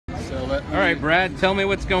All right, Brad, tell me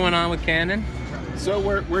what's going on with Canon. So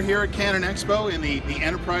we're here at Canon EXPO in the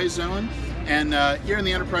Enterprise Zone, and here in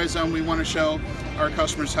the Enterprise Zone we want to show our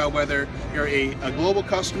customers how, whether you're a global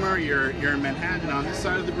customer, you're in Manhattan on this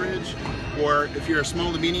side of the bridge, or if you're a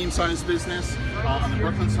small to medium-sized business on the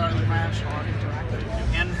Brooklyn side of the branch,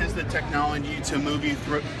 Canon has the technology to move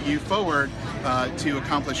you forward to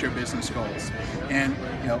accomplish your business goals. And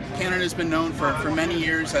Canon has been known for many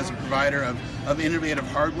years as a provider of innovative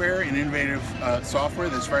hardware and innovative software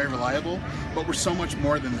that's very reliable, but we're so much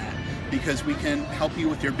more than that, because we can help you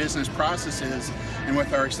with your business processes, and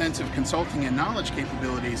with our extensive consulting and knowledge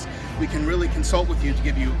capabilities, we can really consult with you to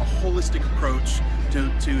give you a holistic approach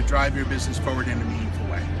to drive your business forward in a meaningful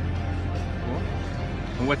way. Cool.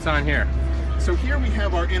 And what's on here? So here we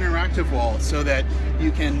have our interactive wall so that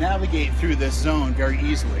you can navigate through this zone very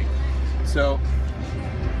easily. So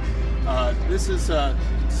this is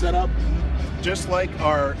set up just like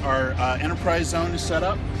our Enterprise Zone is set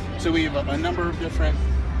up. So we have a number of different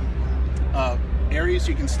areas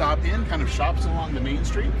you can stop in, kind of shops along the main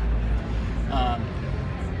street.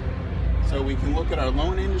 So we can look at our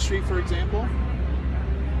loan industry, for example.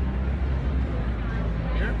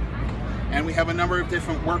 Here. And we have a number of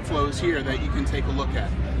different workflows here that you can take a look at.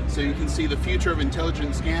 So you can see the future of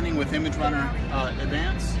intelligent scanning with Image Runner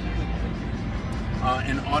Advanced,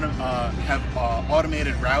 and have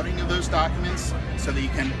automated routing of those documents so that you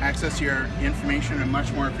can access your information in a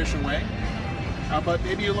much more efficient way. But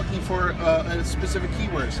maybe you're looking for a specific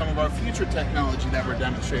keyword, some of our future technology that we're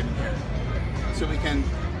demonstrating here. So we can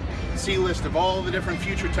see a list of all the different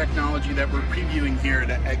future technology that we're previewing here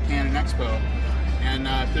at Canon EXPO. And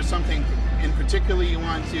if there's something in particular you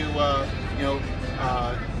want to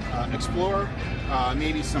explore,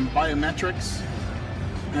 maybe some biometrics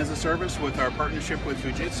as a service with our partnership with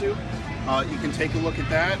Fujitsu, you can take a look at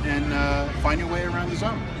that and find your way around the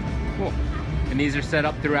zone. Cool. And these are set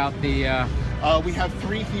up throughout the... we have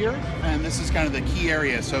 3 here, and this is kind of the key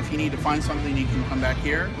area. So if you need to find something, you can come back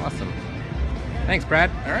here. Awesome. Thanks,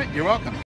 Brad. All right, you're welcome.